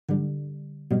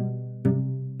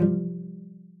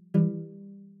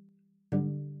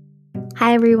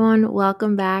Hi everyone,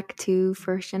 welcome back to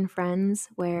First Gen Friends,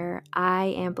 where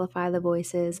I amplify the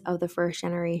voices of the first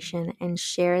generation and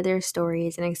share their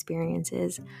stories and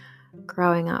experiences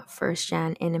growing up first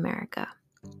gen in America,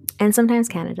 and sometimes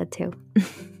Canada too.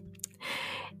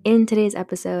 In today's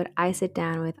episode, I sit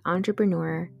down with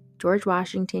entrepreneur, George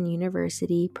Washington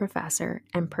University professor,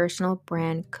 and personal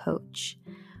brand coach.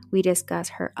 We discuss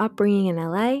her upbringing in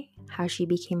LA, how she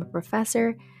became a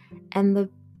professor, and the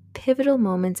pivotal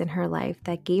moments in her life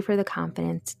that gave her the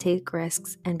confidence to take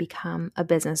risks and become a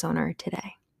business owner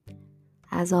today.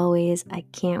 As always, I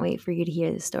can't wait for you to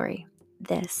hear the story.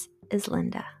 This is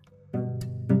Lynda.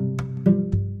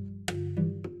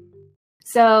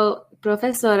 So,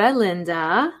 Professora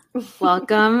Lynda,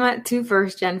 welcome to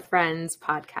First Gen Friends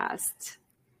podcast.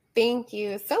 Thank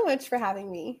you so much for having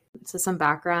me. So, some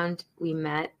background, we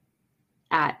met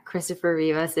at Christopher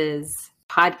Rivas's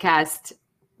podcast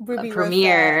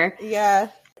premiere. Yeah.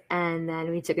 And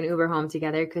then we took an Uber home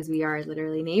together because we are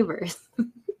literally neighbors.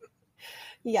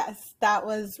 Yes, that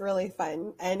was really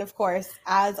fun. And of course,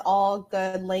 as all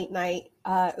good late night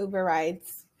Uber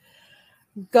rides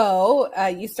go,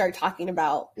 you start talking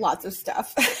about lots of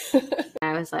stuff.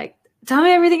 I was like, tell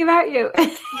me everything about you.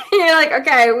 You're like,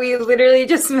 okay, we literally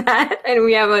just met and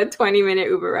we have a 20-minute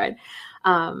Uber ride.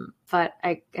 But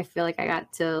I feel like I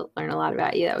got to learn a lot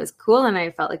about you. That was cool. And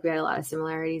I felt like we had a lot of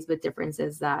similarities but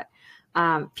differences that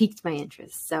piqued my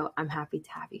interest. So I'm happy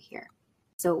to have you here.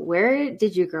 So where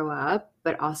did you grow up,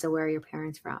 but also where are your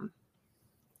parents from?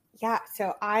 Yeah,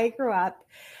 so I grew up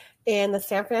in the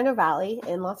San Fernando Valley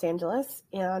in Los Angeles,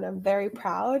 and I'm very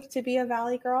proud to be a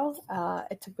Valley girl.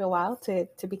 It took me a while to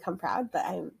become proud, but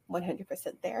I'm 100%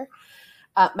 there.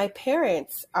 My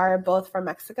parents are both from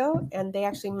Mexico, and they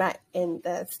actually met in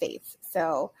the States.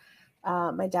 So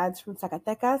my dad's from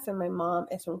Zacatecas, and my mom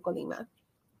is from Colima.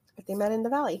 But they met in the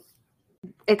Valley.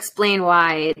 Explain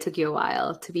why it took you a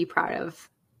while to be proud of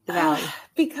the Valley.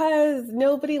 Because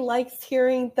nobody likes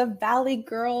hearing the Valley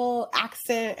girl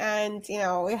accent. And,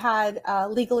 we had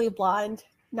Legally Blonde,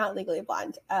 not Legally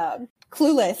Blonde,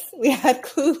 Clueless. We had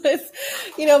Clueless,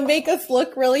 make us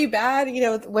look really bad,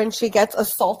 when she gets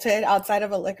assaulted outside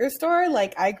of a liquor store.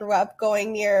 Like, I grew up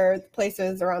going near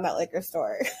places around that liquor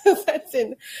store. That's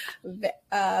in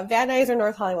Van Nuys or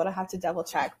North Hollywood. I have to double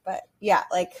check. But yeah,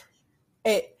 like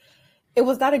it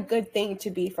was not a good thing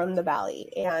to be from the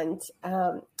Valley. And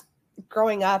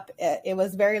growing up, it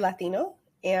was very Latino,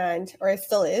 or it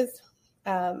still is,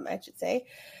 I should say.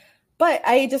 But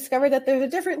I discovered that there's a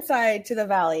different side to the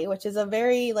Valley, which is a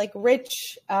very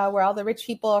rich, where all the rich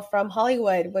people from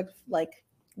Hollywood would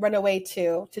run away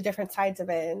to different sides of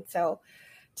it. And so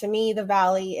to me, the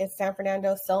Valley is San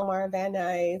Fernando, Sylmar, Van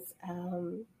Nuys,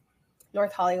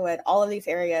 North Hollywood, all of these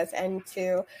areas. And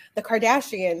to the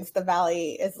Kardashians, the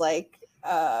Valley is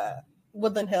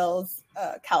Woodland Hills,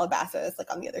 Calabasas,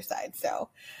 on the other side. So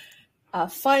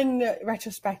fun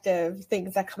retrospective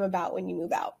things that come about when you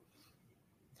move out.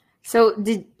 So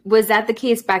was that the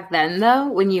case back then though,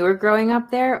 when you were growing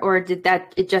up there, or did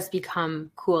it just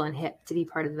become cool and hip to be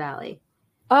part of the Valley?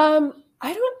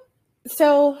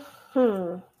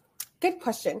 Good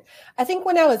question. I think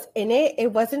when I was in it,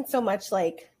 it wasn't so much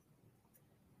like,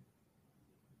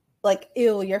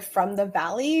 ew, you're from the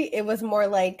Valley. It was more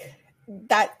like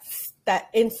that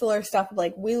insular stuff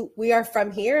of we are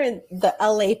from here and the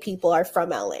LA people are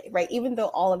from LA, right? Even though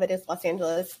all of it is Los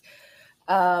Angeles,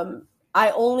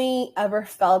 I only ever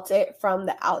felt it from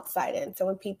the outside in.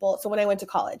 So when I went to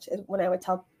college, when I would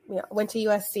went to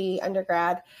USC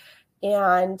undergrad,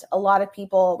 and a lot of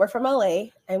people were from LA,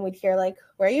 and we'd hear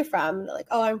where are you from? And they're like,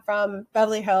 oh, I'm from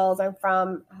Beverly Hills. I'm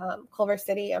from Culver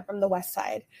City. I'm from the West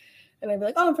Side. And I'd be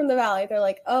like, oh, I'm from the Valley. They're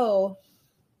like, oh,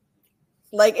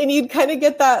 and you'd kind of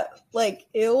get that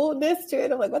illness to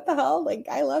it. I'm like, what the hell?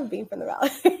 I love being from the Valley.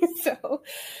 So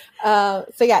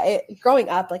yeah, growing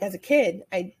up, as a kid,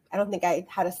 I don't think I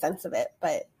had a sense of it,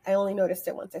 but I only noticed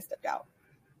it once I stepped out.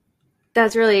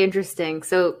 That's really interesting.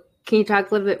 So can you talk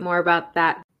a little bit more about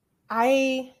that?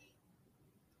 We're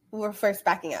first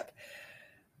backing up.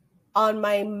 On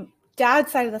my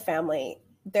dad's side of the family,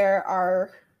 there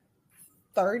are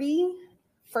 30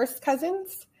 first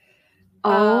cousins.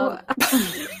 Oh,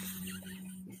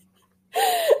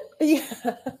 yeah.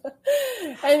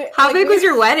 And how big was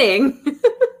your wedding?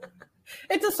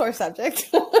 It's a sore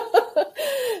subject.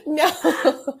 No,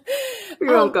 we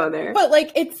won't go there. But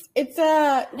it's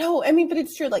no. I mean, but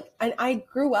it's true. And I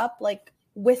grew up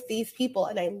with these people,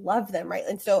 and I love them, right?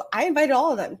 And so I invited all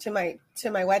of them to my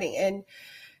wedding, and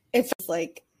it's just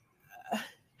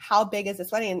how big is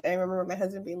this wedding? And I remember my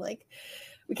husband being like,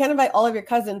 we can't invite all of your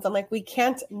cousins. I'm like, we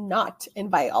can't not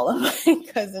invite all of my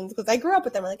cousins because I grew up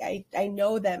with them. Like I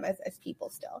know them as people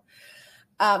still.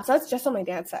 So that's just on my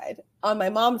dad's side. On my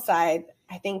mom's side,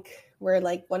 I think we're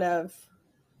like one of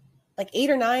like 8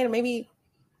 or 9, or maybe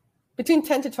between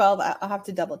 10 to 12. I'll have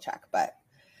to double check, but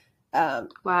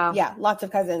wow. yeah, lots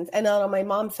of cousins. And then on my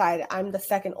mom's side, I'm the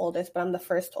second oldest, but I'm the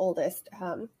first oldest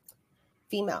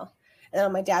female. And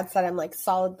on my dad's side, I'm like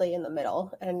solidly in the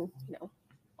middle, and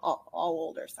all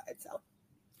older side.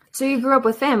 So you grew up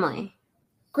with family?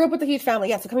 Grew up with a huge family.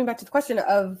 Yeah. So coming back to the question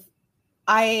of,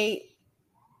 I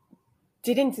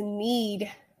didn't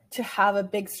need to have a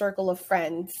big circle of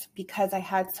friends because I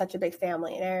had such a big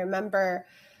family. And I remember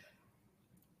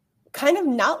kind of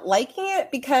not liking it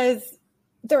because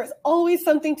there was always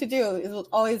something to do. It was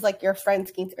always like your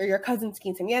friend's or your cousin's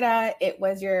quinceañera. It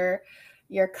was your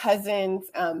cousin's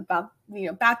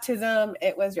baptism.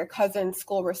 It was your cousin's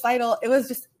school recital. It was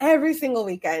just every single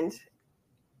weekend.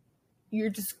 You're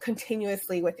just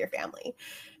continuously with your family.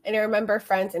 And I remember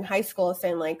friends in high school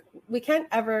saying like, we can't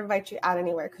ever invite you out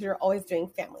anywhere because you're always doing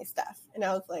family stuff. And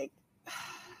I was like,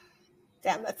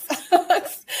 damn, that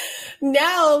sucks.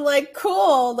 Now I'm like,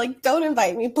 cool, like don't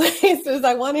invite me places.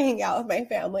 I want to hang out with my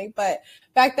family. But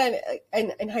back then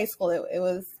in high school, it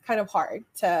was kind of hard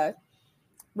to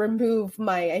remove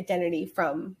my identity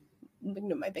from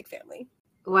my big family.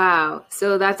 Wow.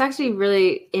 So that's actually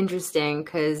really interesting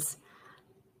because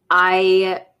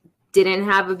I didn't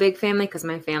have a big family because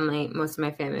most of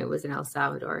my family was in El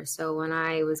Salvador. So when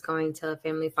I was going to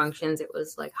family functions, it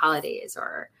was like holidays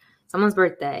or someone's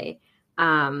birthday.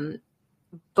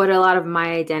 But a lot of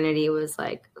my identity was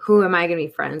like, who am I going to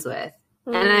be friends with?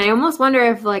 Mm-hmm. And I almost wonder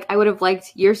if like I would have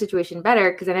liked your situation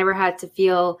better because I never had to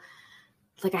feel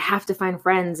like I have to find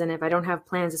friends. And if I don't have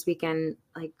plans this weekend,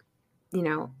 like,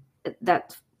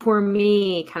 that poor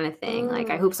me kind of thing. Like,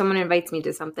 I hope someone invites me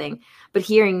to something. But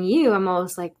hearing you, I'm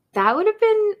almost like, that would have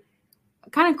been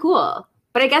kind of cool.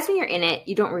 But I guess when you're in it,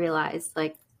 you don't realize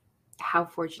like how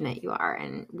fortunate you are.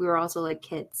 And we were also like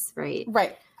kids, right?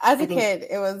 Right. As a kid,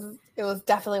 it was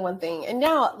definitely one thing. And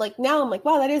now I'm like,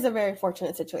 wow, that is a very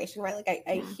fortunate situation, right? Like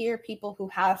I hear people who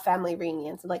have family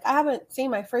reunions and like, I haven't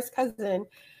seen my first cousin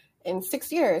in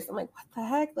 6 years. I'm like, what the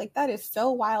heck? Like, that is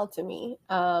so wild to me.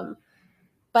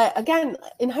 But again,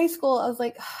 in high school, I was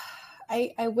like,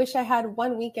 I wish I had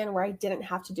one weekend where I didn't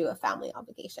have to do a family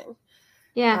obligation.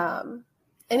 Yeah.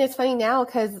 And it's funny now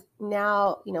because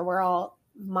now, we're all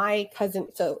my cousin.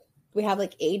 So we have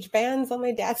like age bands on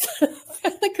my dad's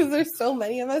side because there's so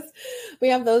many of us. We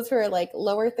have those who are like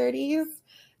lower 30s,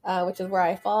 which is where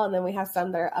I fall. And then we have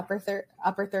some that are upper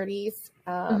 30s.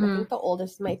 I think the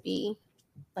oldest might be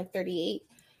like 38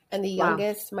 and the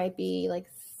youngest might be like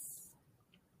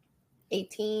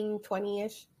 18,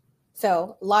 20-ish.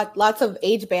 So lots of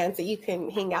age bands that you can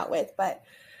hang out with. But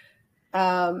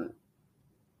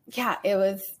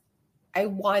I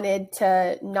wanted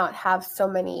to not have so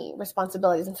many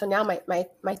responsibilities. And so now my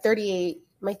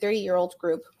 30-year-old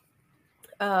group,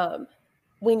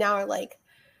 we now are like,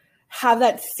 have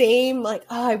that same, like,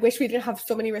 oh, I wish we didn't have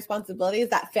so many responsibilities,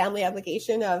 that family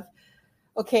obligation of,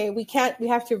 okay, we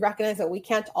have to recognize that we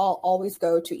can't all always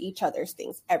go to each other's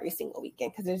things every single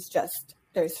weekend because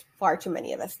there's far too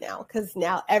many of us now because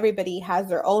now everybody has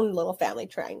their own little family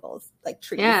triangles, like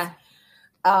trees. Yeah.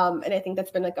 And I think that's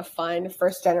been like a fun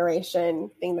first generation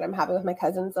thing that I'm having with my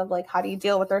cousins of like, how do you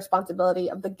deal with the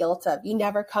responsibility of the guilt of you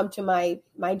never come to my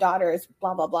daughter's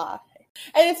blah, blah, blah.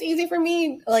 And it's easy for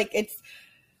me. Like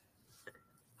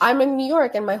I'm in New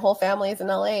York and my whole family is in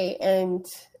LA, and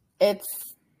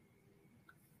it's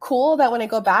cool that when I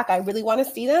go back, I really want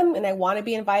to see them and I want to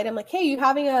be invited. I'm like, hey, you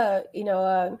having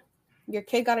your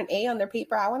kid got an A on their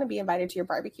paper. I want to be invited to your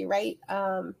barbecue. Right.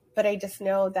 But I just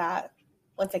know that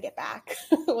once I get back,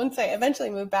 once I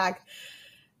eventually move back,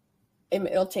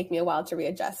 it'll take me a while to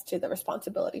readjust to the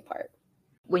responsibility part.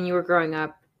 When you were growing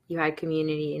up, you had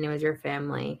community and it was your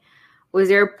family. Was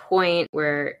there a point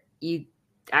where you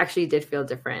actually did feel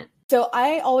different? So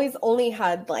I always only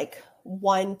had like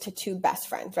 1 to 2 best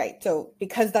friends, right? So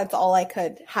because that's all I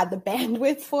had the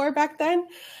bandwidth for back then,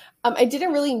 I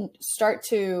didn't really start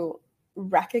to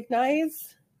recognize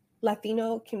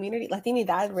Latino community,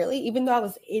 Latinidad, really, even though I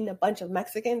was in a bunch of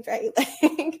Mexicans, right?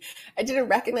 Like, I didn't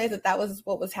recognize that was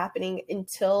what was happening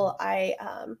until I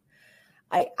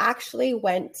actually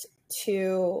went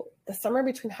to the summer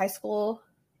between high school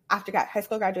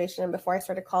graduation and before I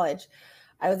started college.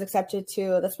 I was accepted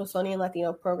to the Smithsonian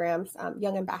Latino Program's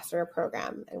Young Ambassador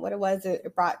Program. And what it was,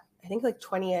 it brought, I think, like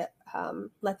 20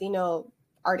 Latino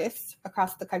artists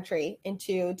across the country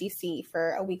into DC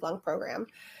for a week-long program.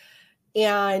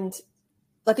 And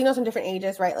Latinos from different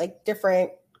ages, right? Like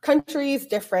different countries,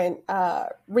 different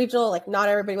regional, like not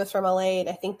everybody was from LA. And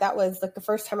I think that was like the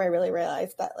first time I really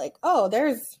realized that like, oh,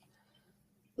 there's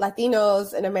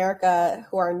Latinos in America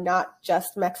who are not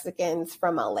just Mexicans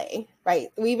from LA, right?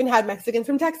 We even had Mexicans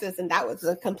from Texas, and that was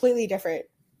a completely different,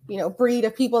 breed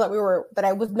of people that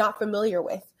I was not familiar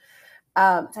with.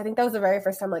 So I think that was the very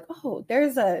first time like, oh,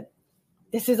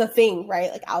 this is a thing,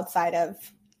 right? Like outside of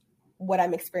what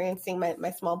I'm experiencing,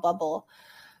 my small bubble.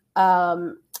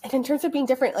 And in terms of being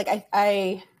different, like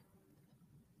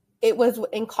it was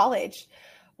in college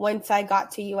once I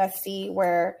got to USC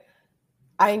where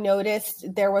I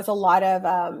noticed there was a lot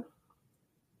of,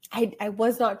 I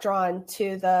was not drawn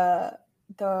to the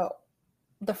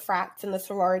frats and the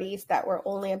sororities that were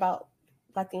only about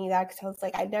Latinidad, because I was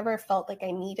like, I never felt like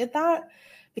I needed that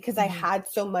because I had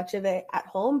so much of it at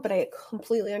home, but I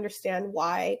completely understand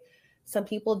why some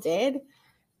people did.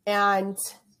 And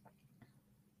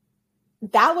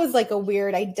that was like a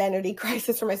weird identity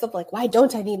crisis for myself. Like, why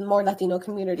don't I need more Latino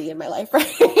community in my life, right?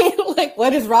 Like,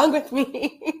 what is wrong with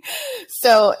me?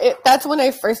 So that's when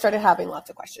I first started having lots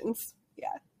of questions. Yeah.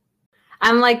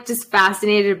 I'm like just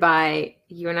fascinated by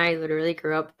you and I literally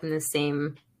grew up in the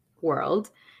same world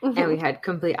and we had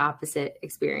complete opposite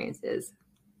experiences.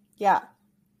 Yeah.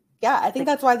 Yeah. I think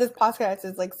that's why this podcast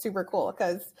is like super cool,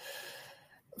 because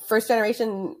first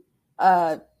generation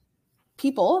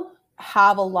people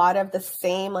have a lot of the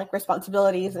same like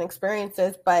responsibilities and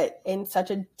experiences, but in such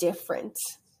a different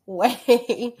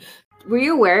way. Were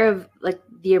you aware of like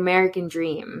the American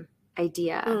dream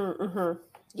idea?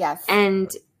 Yes. And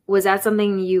was that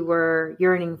something you were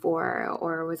yearning for,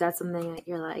 or was that something that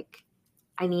you're like,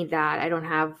 I need that. I don't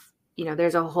have,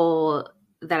 there's a hole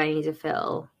that I need to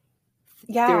fill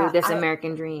through this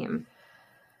American dream.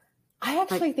 I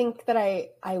actually think that I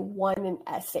won an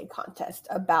essay contest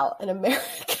about an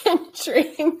American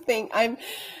dream thing.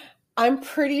 I'm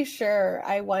pretty sure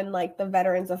I won like the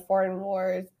Veterans of Foreign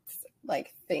Wars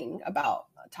like thing about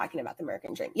talking about the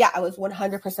American dream. Yeah, I was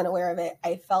 100% aware of it.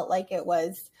 I felt like it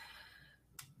was,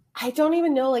 I don't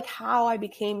even know like how I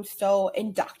became so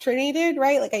indoctrinated,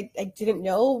 right? Like I didn't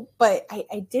know, but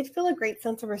I did feel a great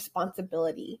sense of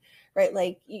responsibility, right?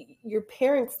 Like your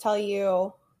parents tell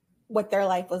you what their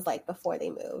life was like before they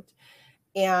moved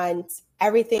and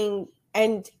everything.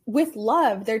 And with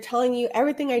love, they're telling you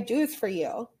everything I do is for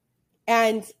you.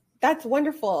 And that's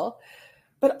wonderful.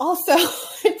 But also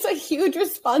it's a huge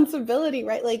responsibility,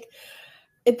 right? Like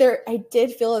I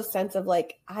did feel a sense of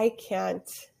like, I can't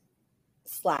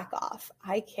slack off.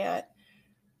 I can't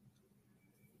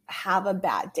have a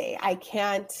bad day. I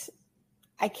can't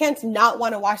not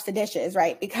want to wash the dishes,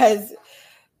 right? Because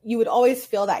you would always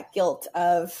feel that guilt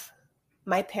of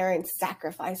my parents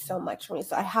sacrificed so much for me,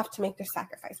 so I have to make their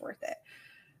sacrifice worth it.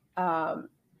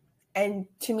 And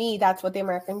to me, that's what the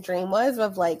American dream was,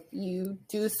 of like, you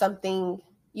do something,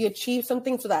 you achieve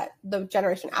something so that the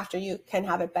generation after you can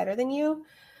have it better than you.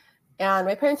 And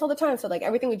my parents all the time said, like,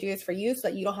 everything we do is for you so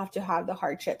that you don't have to have the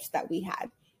hardships that we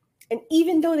had. And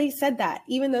even though they said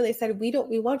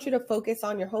we want you to focus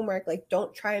on your homework, like,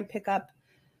 don't try and pick up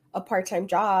a part-time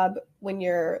job when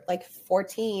you're like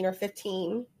 14 or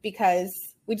 15,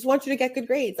 because we just want you to get good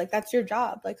grades. Like, that's your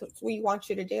job. Like, that's what we want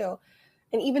you to do.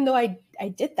 And even though I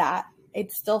did that,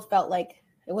 it still felt like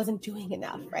it wasn't doing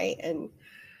enough. Right. And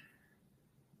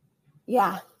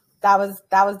yeah, that was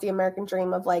the American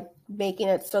dream of like making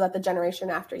it so that the generation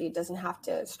after you doesn't have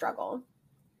to struggle.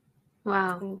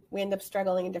 Wow. And we end up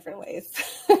struggling in different ways.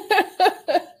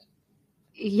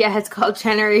 Yeah, it's called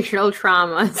generational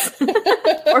traumas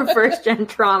or first gen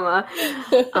trauma.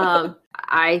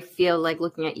 I feel like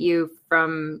looking at you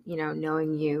from,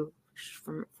 knowing you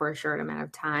for a short amount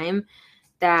of time,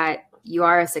 that you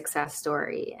are a success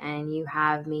story and you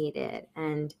have made it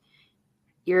and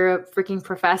you're a freaking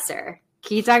professor.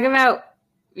 Can you talk about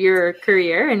your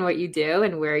career and what you do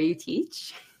and where you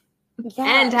teach? Yes.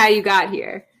 And how you got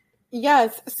here?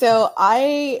 Yes. So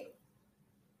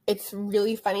it's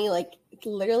really funny. Like,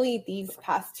 literally these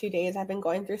past 2 days, I've been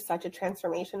going through such a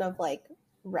transformation of like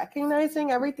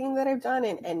recognizing everything that I've done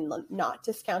and not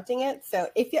discounting it. So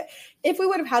if we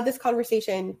would have had this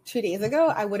conversation 2 days ago,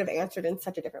 I would have answered in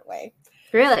such a different way.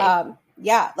 Really?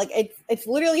 Yeah. Like it's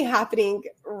literally happening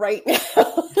right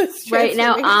now. Right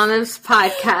now on this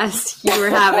podcast, you were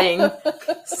having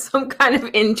some kind of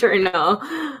internal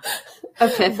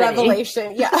epiphany.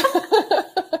 Revelation. Yeah.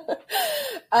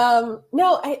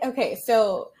 Okay.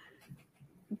 So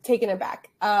taking it back,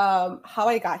 how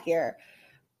I got here.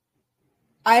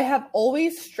 I have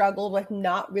always struggled with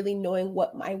not really knowing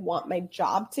what I want my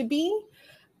job to be,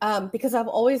 because I've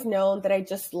always known that I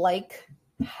just like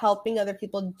helping other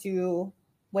people do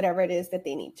whatever it is that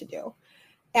they need to do.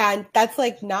 And that's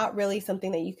like not really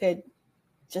something that you could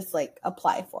just like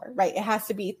apply for, right? It has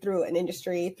to be through an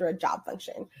industry, through a job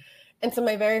function. And so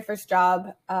my very first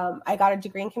job, I got a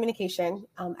degree in communication.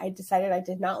 I decided I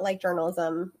did not like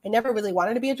journalism. I never really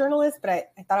wanted to be a journalist, but I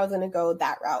thought I was going to go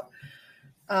that route,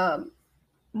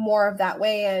 more of that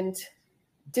way, and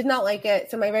did not like it.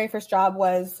 So my very first job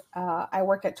was I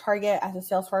worked at Target as a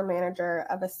sales floor manager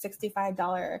of a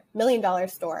 $65 million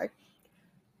store,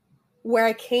 where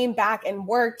I came back and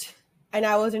worked, and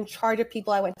I was in charge of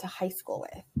people I went to high school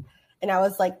with. And I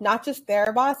was like, not just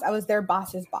their boss, I was their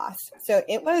boss's boss. So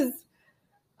it was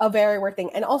a very weird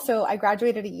thing. And also I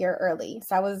graduated a year early.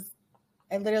 So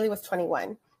I literally was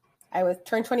 21.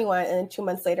 Turned 21, and then 2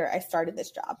 months later I started this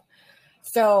job.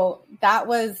 So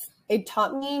it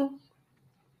taught me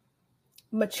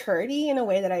maturity in a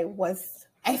way that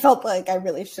I felt like I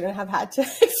really shouldn't have had to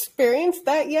experience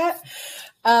that yet.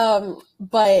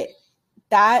 But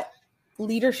that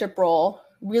leadership role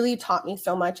really taught me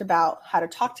so much about how to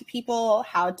talk to people,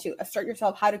 how to assert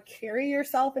yourself, how to carry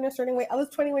yourself in a certain way. I was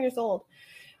 21 years old.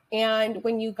 And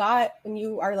when you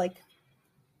are like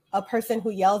a person who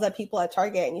yells at people at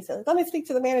Target and you say, let me speak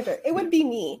to the manager, it would be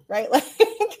me, right? Like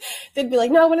they'd be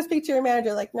like, no, I want to speak to your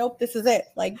manager. Like, nope, this is it.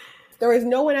 Like there is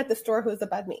no one at the store who's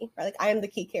above me, right? Like I am the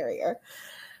key carrier.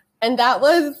 And that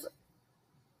was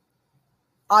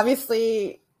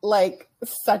obviously like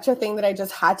such a thing that I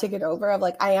just had to get over, of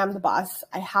like, I am the boss.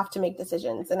 I have to make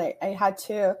decisions. And I had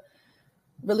to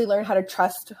really learn how to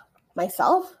trust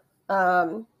myself.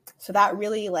 So that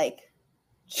really like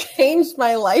changed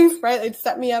my life, right? It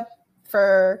set me up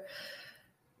for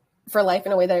life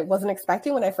in a way that I wasn't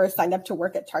expecting when I first signed up to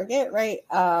work at Target, right?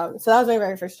 So that was my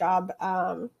very first job.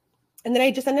 And then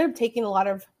I just ended up taking a lot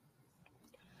of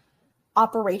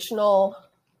operational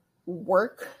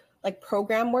work, like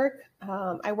program work.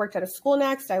 I worked at a school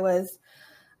next. I was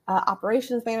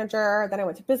operations manager. Then I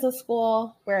went to business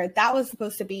school, where that was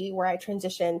supposed to be where I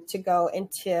transitioned to go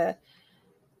into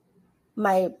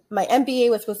my MBA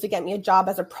was supposed to get me a job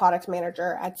as a product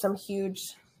manager at some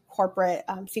huge corporate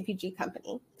CPG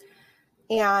company.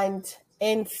 And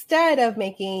instead of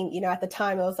making, at the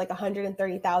time it was like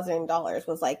 $130,000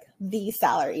 was like the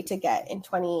salary to get in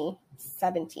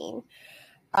 2017.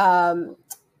 And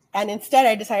instead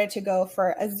I decided to go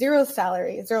for a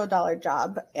 $0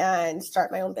 job and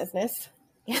start my own business.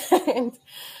 And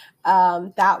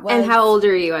that was. And how old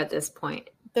are you at this point?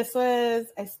 This was,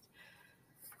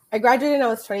 I graduated when I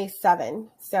was 27.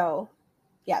 So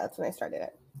yeah, that's when I started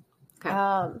it.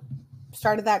 Okay.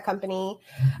 Started that company.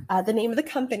 The name of the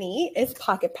company is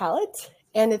Pocket Palette,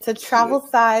 and it's a travel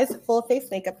size full face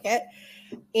makeup kit.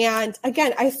 And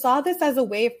again, I saw this as a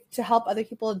way to help other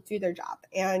people do their job.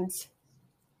 And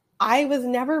I was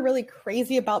never really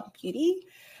crazy about beauty.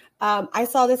 I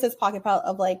saw this as Pocket Palette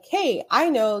of like, hey, I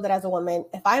know that as a woman,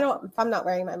 if I'm not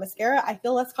wearing my mascara, I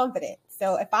feel less confident.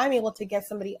 So if I'm able to give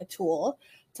somebody a tool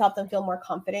to help them feel more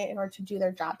confident in order to do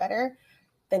their job better,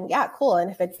 then yeah, cool. And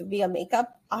if it's via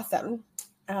makeup, awesome.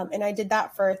 And I did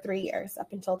that for 3 years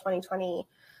up until 2020,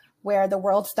 where the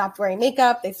world stopped wearing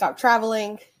makeup, they stopped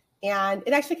traveling. And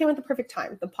it actually came at the perfect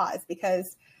time, the pause,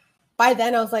 because by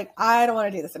then I was like, I don't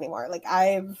want to do this anymore. Like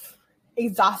I've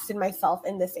exhausted myself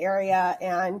in this area.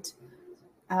 And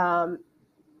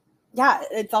yeah,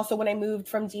 it's also when I moved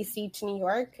from DC to New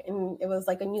York, and it was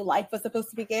like a new life was supposed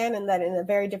to begin. And then in a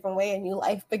very different way, a new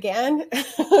life began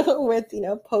with,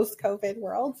 post-COVID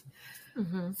world.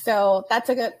 Mm-hmm. So that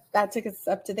took us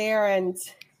up to there. And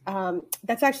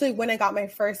that's actually when I got my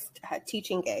first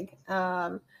teaching gig.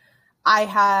 I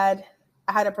had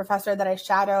a professor that I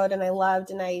shadowed and I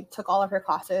loved, and I took all of her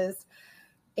classes.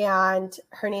 And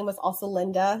her name was also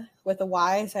Lynda with a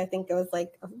Y. So I think it was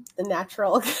like the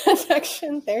natural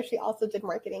connection there. She also did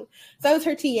marketing. So I was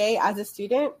her TA as a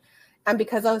student. And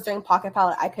because I was doing Pocket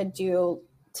Palette, I could do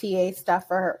TA stuff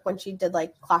for her when she did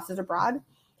like classes abroad.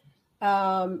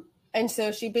 And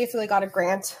so she basically got a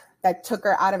grant that took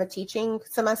her out of a teaching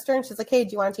semester. And she's like, hey,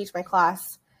 do you want to teach my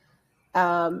class?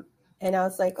 And I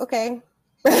was like, okay.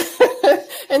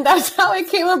 And that's how it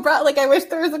came about. Like, I wish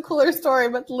there was a cooler story,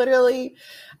 but literally,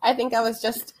 I think I was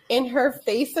just in her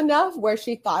face enough where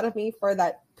she thought of me for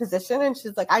that position. And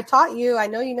she's like, I taught you. I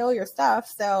know you know your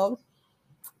stuff. So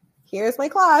here's my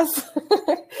class.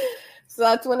 So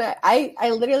that's when I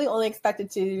literally only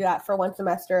expected to do that for one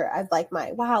semester as like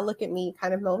my, wow, look at me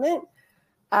kind of moment.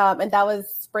 And that was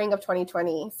spring of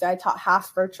 2020. So I taught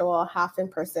half virtual, half in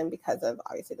person because of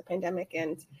obviously the pandemic.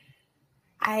 And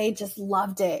I just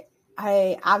loved it.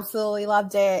 I absolutely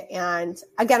loved it. And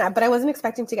again, but I wasn't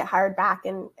expecting to get hired back.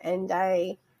 And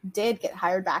I did get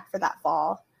hired back for that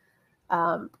fall.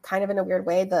 kind of in a weird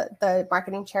way. The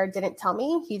marketing chair didn't tell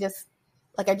me. He just,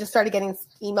 like, I just started getting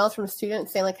emails from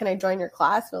students saying, like, can I join your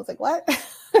class? And I was like, what?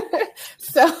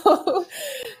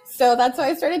 So that's why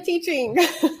I started teaching.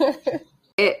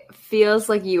 It feels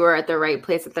like you were at the right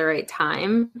place at the right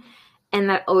time. And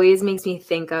that always makes me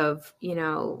think of, you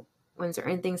know, when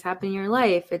certain things happen in your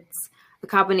life, it's a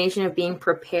combination of being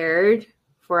prepared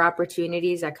for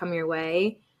opportunities that come your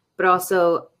way, but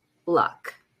also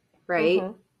luck, right?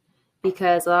 Mm-hmm.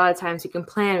 Because a lot of times we can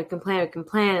plan,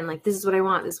 and like, this is what I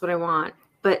want.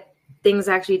 But things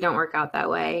actually don't work out that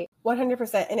way.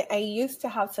 100%. And I used to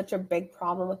have such a big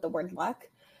problem with the word luck.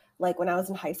 Like when I was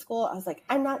in high school, I was like,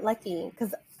 I'm not lucky.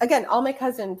 Because again, all my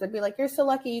cousins would be like, you're so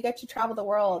lucky. You get to travel the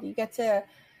world. You get to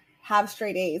have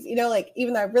straight A's. You know, like,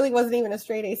 even though I really wasn't even a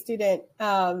straight A student,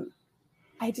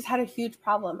 I just had a huge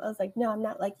problem. I was like, no, I'm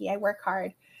not lucky. I work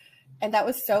hard. And that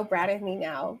was so bad of me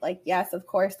now. Like, yes, of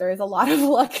course, there is a lot of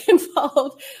luck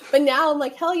involved. But now I'm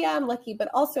like, hell yeah, I'm lucky. But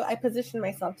also I position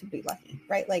myself to be lucky,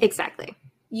 right? Like, exactly.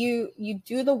 You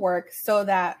do the work so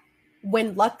that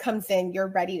when luck comes in, you're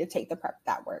ready to take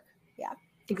that work. Yeah.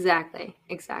 Exactly.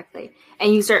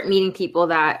 And you start meeting people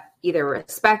that either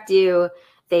respect you,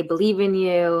 they believe in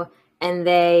you, and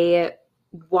they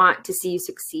want to see you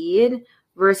succeed,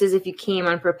 versus if you came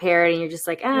unprepared and you're just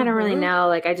like, I don't really know.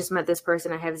 Like, I just met this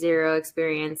person. I have zero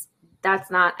experience.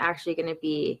 That's not actually going to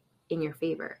be in your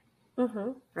favor.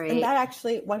 Mm-hmm. Right. And that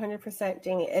actually 100%,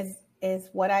 Jamie, is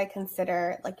what I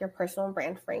consider like your personal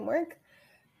brand framework.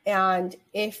 And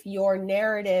if your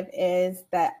narrative is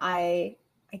that I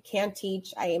can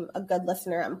teach, I am a good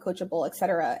listener, I'm coachable,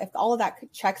 etc. If all of that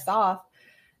checks off,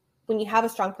 when you have a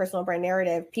strong personal brand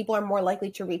narrative, people are more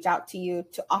likely to reach out to you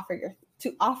to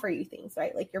offer you things,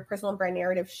 right? Like, your personal brand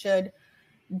narrative should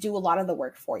do a lot of the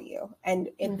work for you. And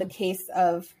in the case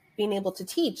of being able to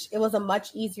teach, it was a much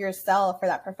easier sell for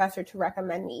that professor to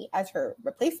recommend me as her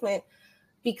replacement,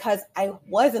 because I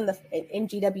was in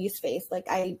GW space. Like,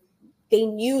 they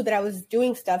knew that I was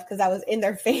doing stuff because I was in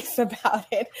their face about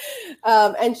it.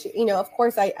 And she, you know, of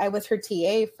course I was her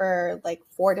TA for like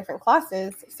 4 different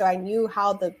classes. So I knew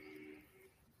how the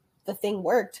thing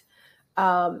worked.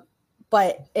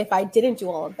 But if I didn't do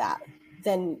all of that,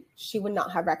 then she would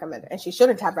not have recommended, and she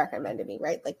shouldn't have recommended me,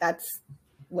 right? Like,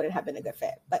 wouldn't have been a good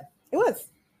fit, but it was.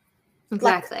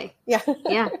 Exactly. Luck. Yeah.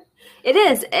 Yeah, it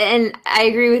is. And I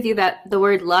agree with you that the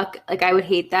word luck, like, I would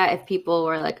hate that if people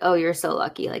were like, oh, you're so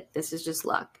lucky. Like, this is just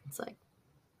luck. It's like,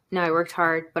 no, I worked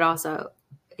hard, but also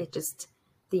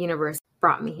the universe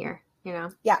brought me here, you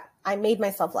know? Yeah. I made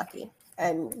myself lucky.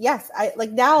 And yes, I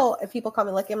like, now if people call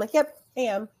me lucky, I'm like, yep, I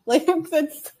am. Like,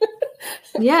 it's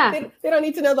yeah. They don't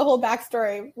need to know the whole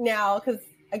backstory now, because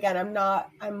again,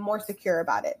 I'm more secure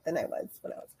about it than I was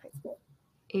when I was in high school.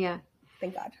 Yeah.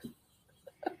 Thank God.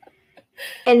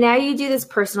 And now you do this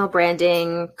personal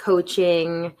branding,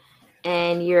 coaching,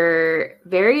 and you're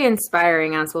very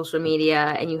inspiring on social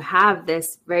media, and you have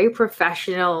this very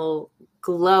professional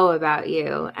glow about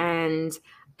you, and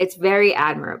it's very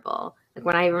admirable. Like,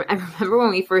 when I remember when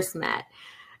we first met.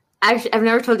 Actually, I've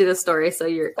never told you this story, so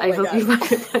I hope you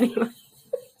find it funny.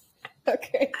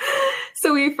 Okay.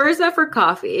 So we first met for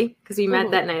coffee, because we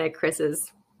met that night at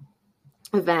Chris's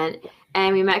event,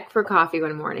 and we met for coffee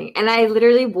one morning, and I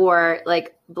literally wore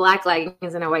like black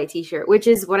leggings and a white t-shirt, which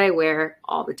is what I wear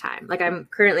all the time. Like, I'm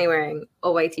currently wearing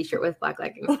a white t-shirt with black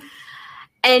leggings.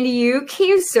 And you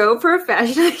came so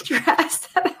professionally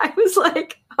dressed that I was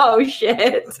like, oh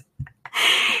shit.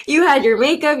 You had your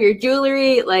makeup, your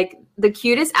jewelry, like the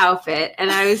cutest outfit. And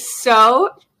I was so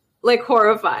like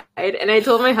horrified. And I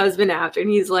told my husband after, and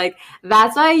he's like,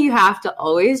 that's why you have to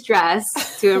always dress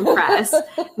to impress,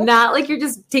 not like you're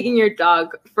just taking your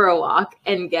dog for a walk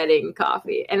and getting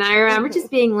coffee. And I remember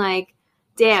just being like,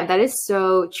 damn, that is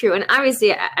so true. And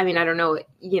obviously, I mean, I don't know what,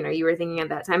 you were thinking at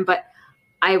that time, but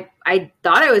I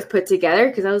thought I was put together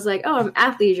because I was like, oh, I'm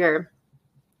athleisure.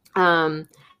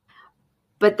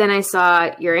 But then I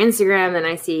saw your Instagram, and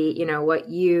I see, what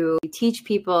you teach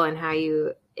people and how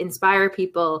you inspire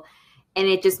people. And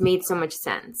it just made so much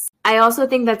sense. I also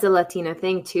think that's a Latina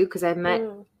thing too, because I've met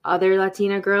other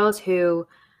Latina girls who,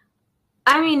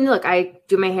 I mean, look, I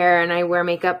do my hair and I wear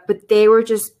makeup, but they were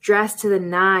just dressed to the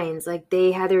nines. Like,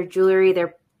 they had their jewelry,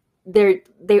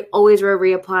 they always were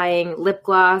reapplying lip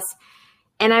gloss.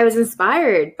 And I was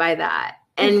inspired by that.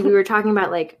 And we were talking about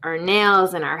like our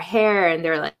nails and our hair, and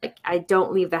they're like, I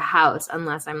don't leave the house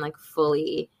unless I'm like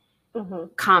fully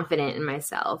confident in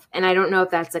myself. And I don't know if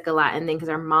that's like a Latin thing, because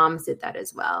our moms did that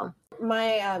as well.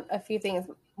 A few things.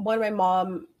 One, my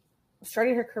mom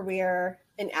started her career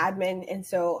in admin, and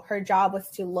so her job was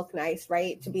to look nice,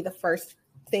 right? To be the first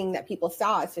thing that people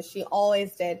saw. So she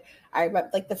always did. I remember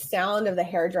like the sound of the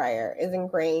hairdryer is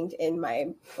ingrained in my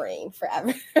brain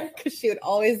forever because she would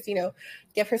always,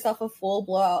 give herself a full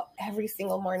blowout every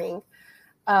single morning.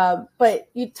 But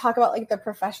you talk about like the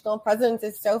professional presence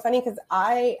is so funny because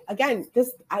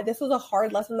this was a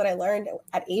hard lesson that I learned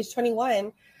at age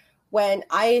 21 when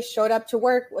I showed up to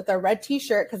work with a red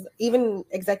t-shirt, because even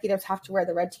executives have to wear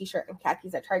the red t-shirt and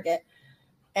khakis at Target.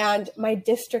 And my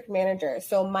district manager,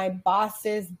 so my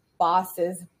boss's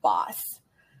boss's boss,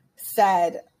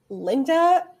 said,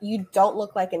 Lynda, you don't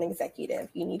look like an executive.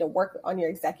 You need to work on your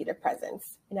executive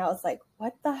presence. And I was like,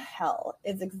 what the hell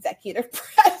is executive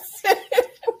presence?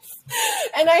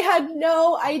 And I had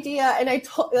no idea. And I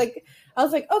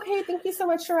was like, okay, thank you so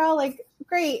much, Sherelle. Like,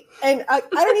 great. And I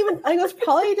was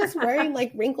probably just wearing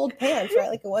like wrinkled pants, right?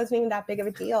 Like it wasn't even that big of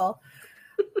a deal.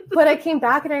 But I came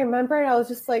back and I remembered I was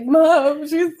just like, Mom,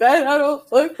 she said I don't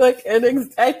look like an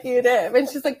executive. And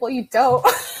she's like, well, you don't.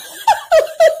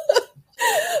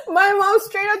 My mom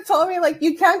straight up told me, like,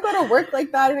 you can't go to work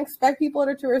like that and expect people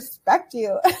to respect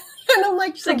you. And I'm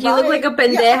like, she's like, you look like a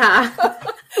pendeja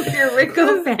with your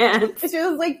wrinkled pants. She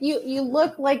was like, you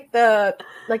look like the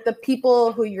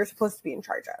people who you're supposed to be in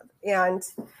charge of. And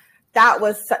that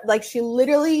was like, she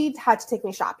literally had to take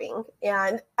me shopping.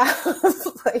 And I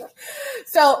was like,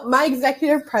 so my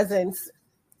executive presence,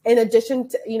 in addition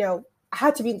to,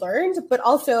 had to be learned, but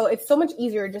also it's so much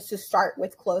easier just to start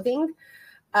with clothing.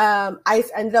 I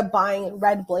ended up buying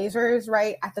red blazers,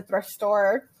 right, at the thrift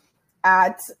store,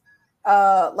 at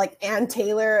like Ann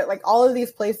Taylor, like all of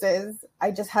these places.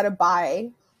 I just had to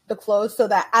buy the clothes so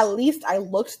that at least I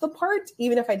looked the part,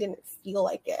 even if I didn't feel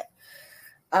like it.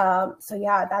 So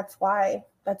yeah, that's why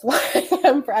I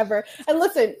am forever. And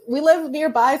listen, we live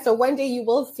nearby, so one day you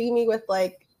will see me with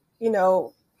like,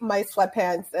 my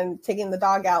sweatpants and taking the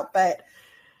dog out, but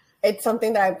it's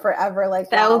something that I'm forever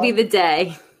like, that will be the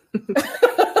day.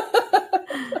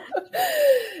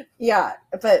 Yeah,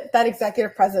 but that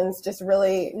executive presence just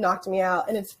really knocked me out.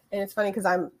 And it's funny because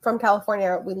I'm from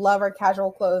California. We love our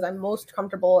casual clothes. I'm most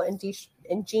comfortable in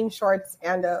jean shorts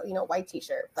and a white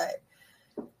t-shirt. But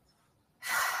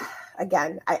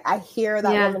again, I hear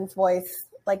that woman's voice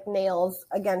like nails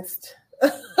against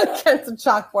against a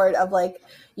chalkboard of like,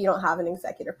 you don't have an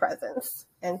executive presence.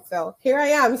 And so here I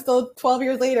am, still 12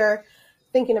 years later,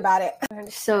 thinking about it.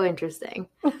 So interesting.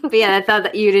 But yeah, I thought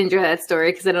that you'd enjoy that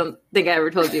story because I don't think I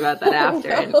ever told you about that after.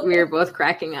 No. And we were both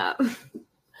cracking up.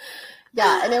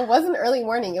 Yeah, and it wasn't early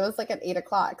morning. It was like at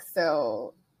 8:00.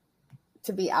 So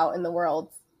to be out in the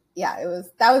world,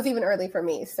 that was even early for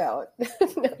me. So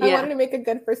I wanted to make a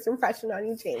good first impression on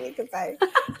you, Jamie, because I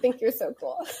think you're so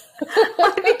cool.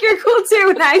 I think you're cool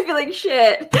too, and I feel like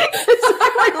shit. It's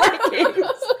not my liking.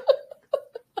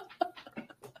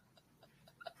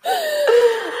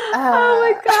 Oh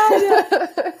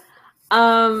my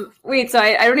god. Wait, so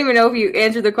I don't even know if you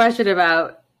answered the question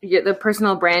about the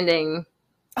personal branding.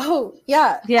 Oh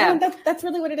yeah. I mean, that's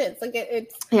really what it is. Like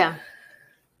it's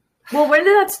Well, when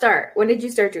did that start? When did you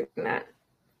start doing that?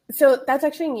 So that's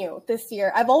actually new this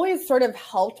year. I've always sort of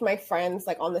helped my friends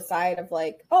like on the side of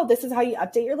like, oh, this is how you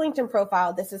update your LinkedIn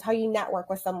profile. This is how you network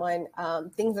with someone.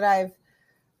 Things that I've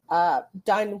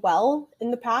done well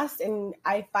in the past. And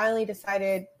I finally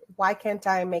decided, why can't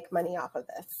I make money off of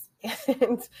this?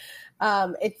 And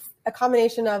it's a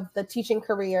combination of the teaching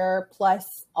career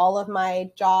plus all of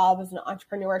my jobs and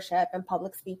entrepreneurship and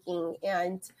public speaking.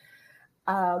 And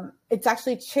it's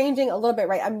actually changing a little bit,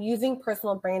 right? I'm using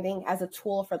personal branding as a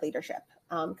tool for leadership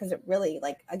because it really,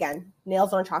 like, again,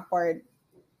 nails on a chalkboard,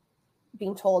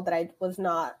 being told that I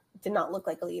did not look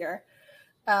like a leader.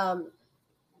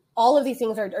 All of these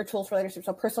things are tools for leadership.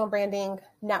 So personal branding,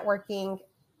 networking,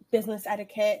 business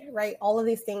etiquette, right? All of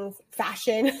these things,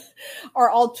 fashion, are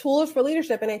all tools for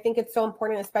leadership. And I think it's so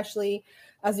important, especially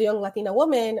as a young Latina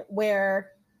woman,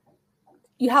 where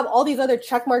you have all these other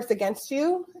check marks against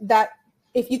you that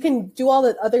if you can do all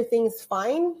the other things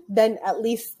fine, then at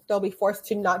least they'll be forced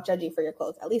to not judge you for your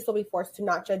clothes. At least they'll be forced to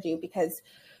not judge you because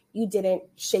you didn't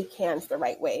shake hands the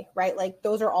right way, right? Like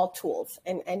those are all tools.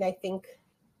 And I think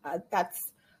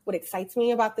that's what excites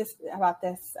me about this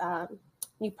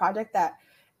new project, that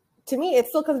to me, it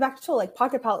still comes back to tool. Like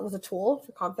Pocket Palette was a tool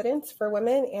for confidence for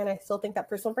women. And I still think that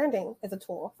personal branding is a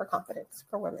tool for confidence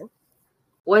for women.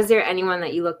 Was there anyone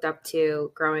that you looked up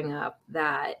to growing up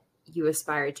that you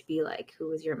aspired to be like? Who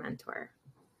was your mentor?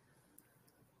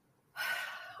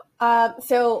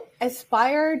 So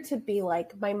aspired to be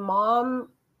like my mom,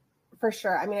 for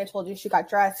sure. I mean, I told you she got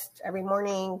dressed every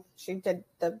morning. She did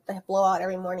the blowout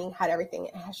every morning, had everything.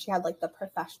 She had like the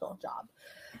professional job.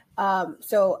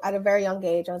 So at a very young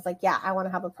age, I was like, yeah, I want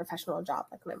to have a professional job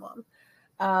like my mom.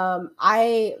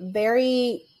 I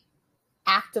very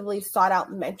actively sought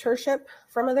out mentorship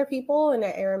from other people. And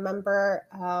I remember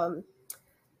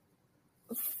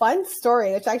fun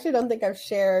story, which I actually don't think I've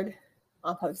shared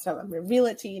on public, so I'm going to reveal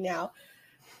it to you now.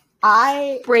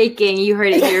 Breaking, you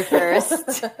heard it here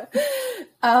first.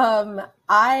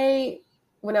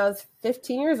 When I was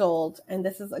 15 years old, and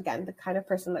this is, again, the kind of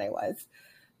person that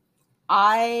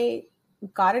I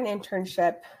got an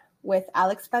internship with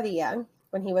Alex Padilla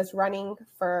when he was running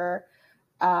for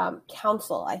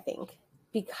council, I think,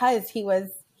 because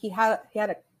he had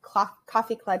a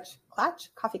coffee clutch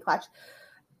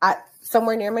at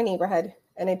somewhere near my neighborhood.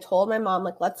 And I told my mom,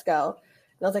 like, let's go.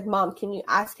 And I was like, Mom, can you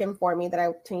ask him for me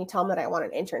can you tell him that I want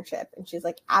an internship? And she's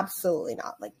like, absolutely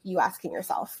not. Like, you asking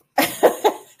yourself.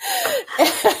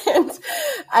 And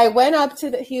I went up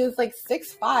he was like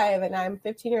 6'5", and I'm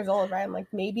 15 years old, right? I'm like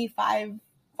maybe 5'5"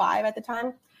 at the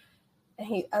time.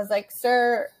 And I was like,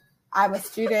 sir, I'm a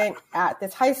student at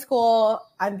this high school.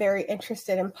 I'm very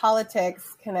interested in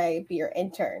politics. Can I be your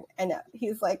intern? And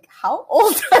he's like, how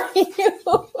old are you?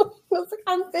 I was like,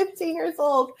 I'm 15 years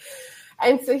old.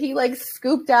 And so he like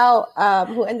scooped out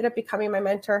who ended up becoming my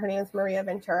mentor. Her name is Maria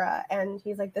Ventura. And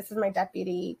he's like, this is my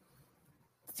deputy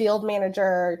field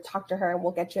manager. Talk to her and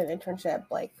we'll get you an internship.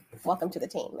 Like, welcome to the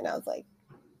team. And I was like,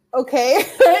 okay.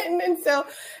 and so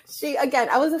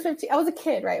I was a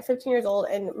kid, right? 15 years old.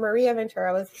 And Maria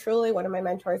Ventura was truly one of my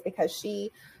mentors because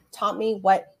she taught me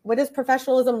what does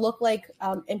professionalism look like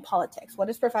in politics? What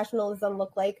does professionalism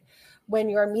look like when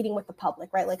you're meeting with the public,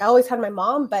 right? Like I always had my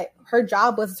mom, but her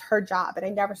job was her job and I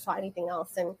never saw anything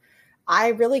else. And I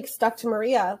really stuck to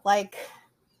Maria, like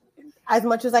as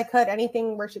much as I could,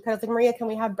 anything where she could. I was like, Maria, can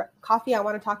we have coffee? I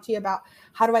want to talk to you about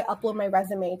how do I upload my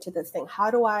resume to this thing?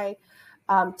 How do I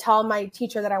tell my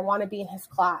teacher that I want to be in his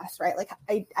class, right? Like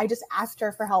I just asked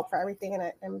her for help for everything.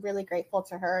 And I'm really grateful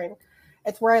to her. And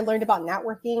it's where I learned about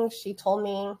networking. She told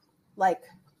me, like,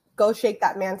 go shake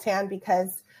that man's hand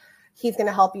because he's going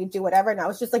to help you do whatever. And I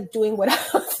was just like doing what I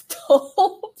was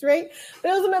told, right? But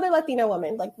it was another Latina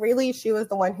woman. Like really, she was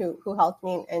the one who helped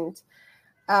me. And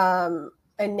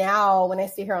now when I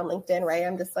see her on LinkedIn, right,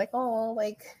 I'm just like, oh,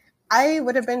 like I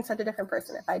would have been such a different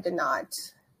person if I did not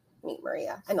meet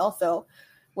Maria. And also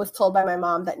was told by my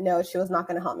mom that no, she was not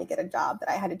going to help me get a job, that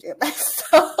I had to do it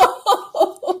myself.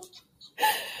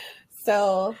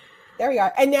 So there we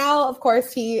are. And now, of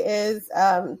course, he is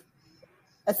a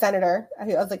senator. I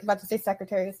was like about to say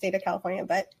Secretary of the State of California,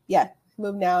 but yeah,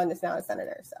 moved now and is now a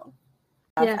senator. So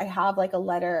yeah. I have like a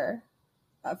letter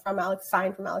from Alex,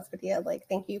 signed from Alex Padilla, like,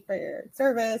 thank you for your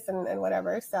service and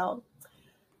whatever. So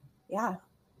yeah,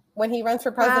 when he runs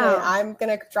for president, wow, I'm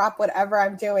going to drop whatever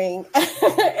I'm doing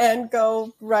and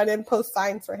go run and post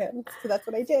signs for him. So that's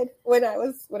what I did when I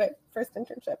first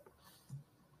internship.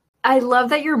 I love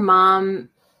that your mom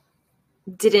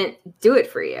didn't do it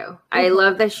for you. Mm-hmm. I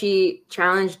love that she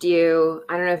challenged you.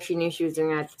 I don't know if she knew she was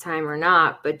doing it at the time or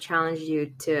not, but challenged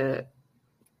you to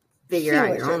figure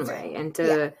out your own way and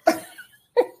to... Yeah.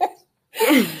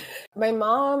 My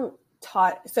mom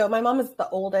is the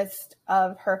oldest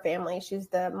of her family. She's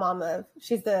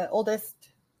the oldest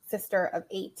sister of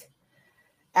 8.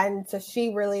 And so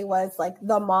she really was like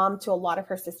the mom to a lot of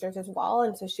her sisters as well.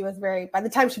 And so she was by the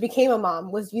time she became a mom,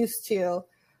 was used to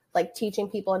like teaching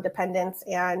people independence.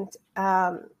 And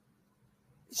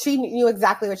she knew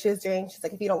exactly what she was doing. She's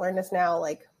like, if you don't learn this now,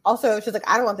 like, also she's like,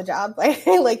 I don't want the job. Like,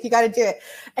 like you got to do it.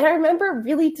 And I remember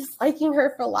really disliking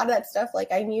her for a lot of that stuff.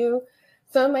 Like I knew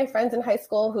some of my friends in high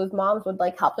school whose moms would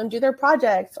like help them do their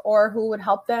projects or who would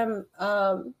help them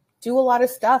do a lot of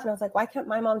stuff. And I was like, why can't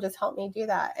my mom just help me do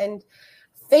that? And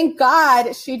thank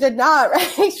God she did not,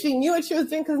 right? She knew what she was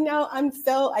doing because now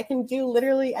I can do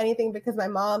literally anything because my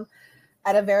mom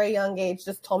at a very young age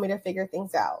just told me to figure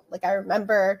things out. Like I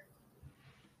remember,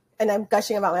 and I'm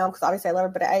gushing about my mom because obviously I love her,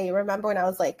 but I remember when I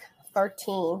was like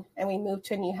 13 and we moved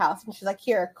to a new house and she's like,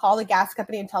 here, call the gas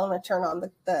company and tell them to turn on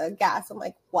the gas. I'm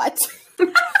like, what? She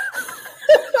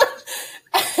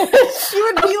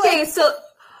would be okay, so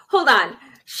hold on.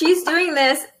 She's doing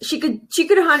this. She could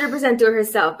 100% do it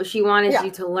herself, but she wanted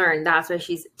you to learn. That's why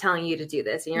she's telling you to do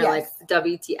this. And you're like,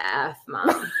 WTF,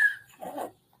 mom.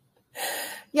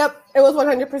 Yep, it was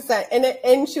 100%.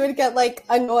 And she would get like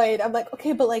annoyed. I'm like,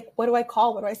 okay, but like, what do I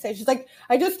call? What do I say? She's like,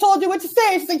 I just told you what to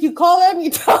say. She's like, you call them,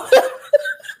 you tell them.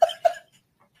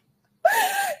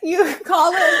 You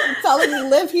call them, tell them you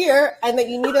live here and that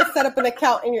you need to set up an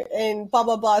account in blah,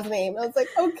 blah, blah's name. I was like,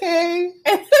 okay.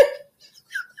 And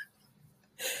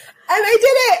I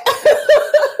did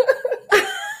it.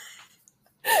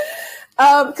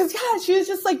 Because she was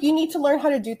just like, you need to learn how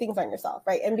to do things on yourself,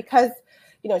 right? And because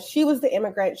she was the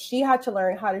immigrant. She had to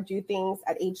learn how to do things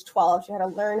at age 12. She had to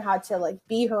learn how to like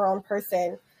be her own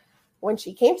person when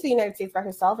she came to the United States by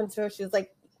herself. And so she was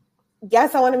like,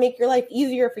 yes, I want to make your life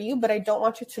easier for you, but I don't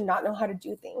want you to not know how to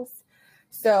do things.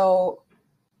 So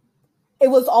it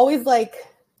was always like,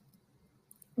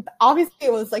 obviously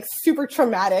it was like super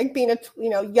traumatic being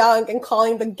young and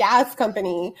calling the gas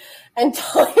company and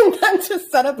telling them to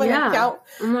set up an account.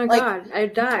 Oh my God,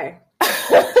 I'd die.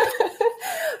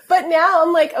 But now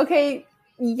I'm like, okay,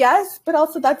 yes, but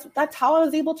also that's how I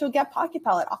was able to get Pocket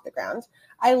Palette off the ground.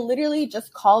 I literally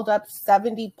just called up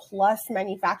 70 plus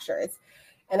manufacturers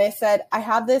and I said, I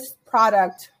have this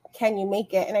product, can you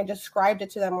make it? And I described it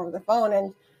to them over the phone,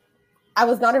 and I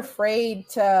was not afraid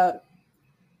to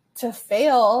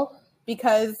fail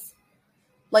because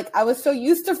like I was so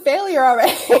used to failure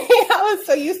already. I was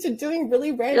so used to doing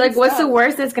really random You're like, what's stuff. The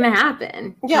worst that's gonna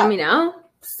happen? Yeah. Let me know.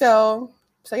 So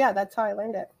yeah, that's how I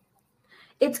learned it.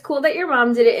 It's cool that your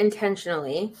mom did it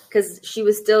intentionally because she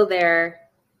was still there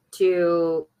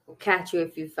to catch you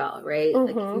if you fell, right? Mm-hmm.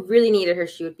 Like if you really needed her,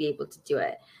 she would be able to do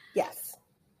it. Yes.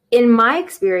 In my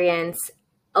experience,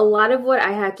 a lot of what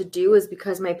I had to do was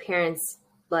because my parents,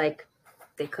 like,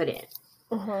 they couldn't.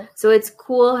 Mm-hmm. So it's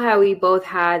cool how we both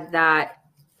had that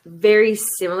very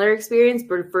similar experience,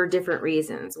 but for different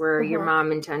reasons, where your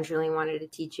mom intentionally wanted to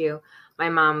teach you. My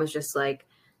mom was just like,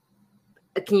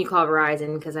 can you call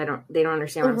Verizon? Because they don't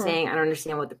understand what I'm saying. I don't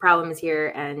understand what the problem is here.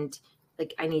 And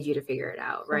like, I need you to figure it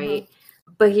out. Right.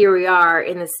 But here we are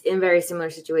in very similar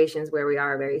situations where we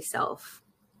are very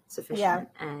self-sufficient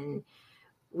and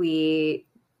we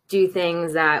do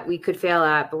things that we could fail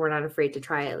at, but we're not afraid to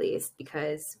try at least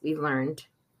because we've learned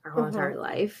our whole entire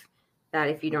life that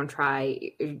if you don't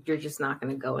try, you're just not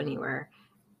going to go anywhere.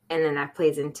 And then that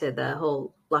plays into the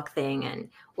whole luck thing and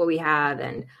what we have.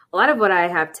 And a lot of what I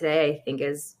have today, I think,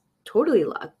 is totally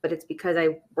luck, but it's because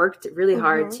I worked really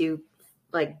hard to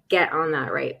like get on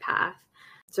that right path.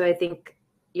 So I think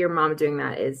your mom doing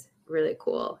that is really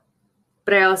cool.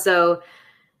 But I also,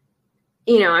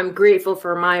 I'm grateful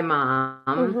for my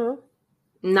mom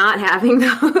not having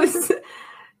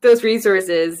those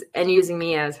resources and using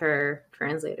me as her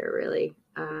translator, really,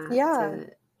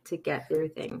 to get through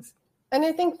things. And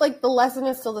I think like the lesson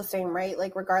is still the same, right?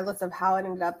 Like regardless of how it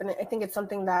ended up. And I think it's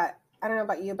something that, I don't know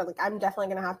about you, but like I'm definitely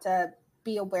going to have to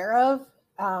be aware of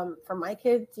for my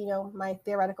kids, my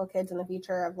theoretical kids in the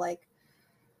future of like,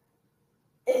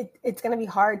 it's going to be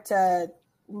hard to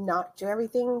not do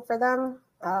everything for them.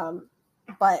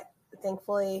 But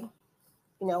thankfully,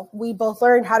 we both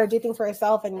learned how to do things for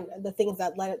ourselves, and the things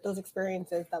that those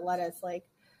experiences that led us, like,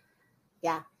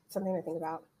 yeah, something to think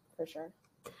about for sure.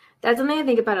 That's something I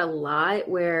think about a lot,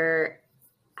 where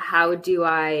how do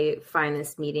I find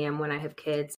this medium when I have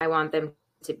kids? I want them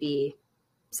to be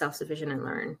self-sufficient and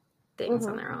learn things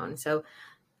on their own. So,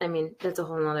 I mean, that's a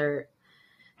whole nother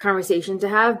conversation to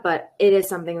have, but it is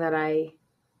something that I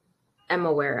am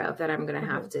aware of that I'm going to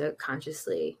have to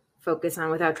consciously focus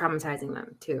on without traumatizing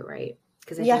them too, right?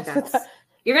 Because I think that's...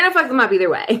 You're going to fuck them up either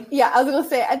way. Yeah, I was going to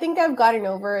say, I think I've gotten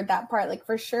over that part. Like,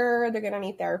 for sure, they're going to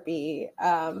need therapy.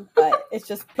 But it's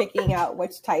just picking out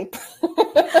which type.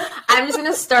 I'm just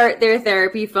going to start their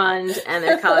therapy fund and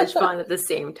their college fund at the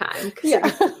same time.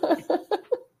 Yeah.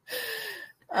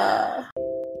 I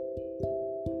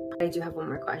do have one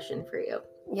more question for you.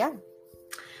 Yeah.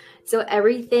 So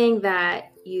everything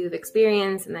that you've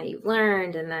experienced and that you've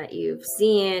learned and that you've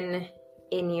seen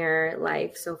in your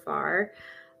life so far,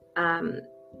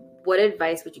 what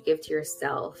advice would you give to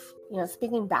yourself?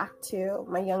 Speaking back to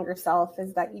my younger self,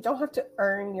 is that you don't have to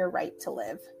earn your right to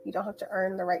live. You don't have to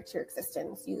earn the right to your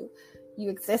existence. You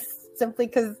exist simply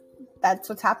because that's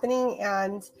what's happening,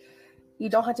 and you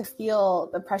don't have to feel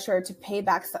the pressure to pay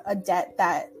back a debt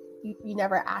that you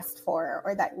never asked for,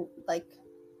 or that like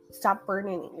stop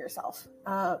burdening yourself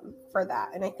for that.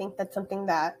 And I think that's something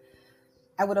that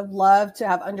I would have loved to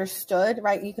have understood,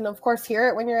 right? You can, of course, hear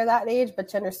it when you're at that age, but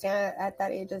to understand it at that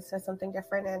age is something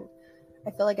different. And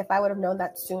I feel like if I would have known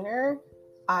that sooner,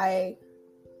 I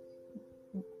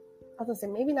was going to say,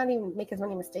 maybe not even make as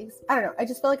many mistakes. I don't know. I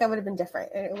just feel like I would have been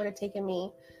different, and it would have taken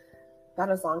me not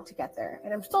as long to get there.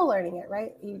 And I'm still learning it,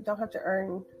 right? You don't have to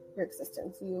earn your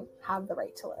existence. You have the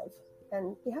right to live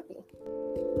and be happy.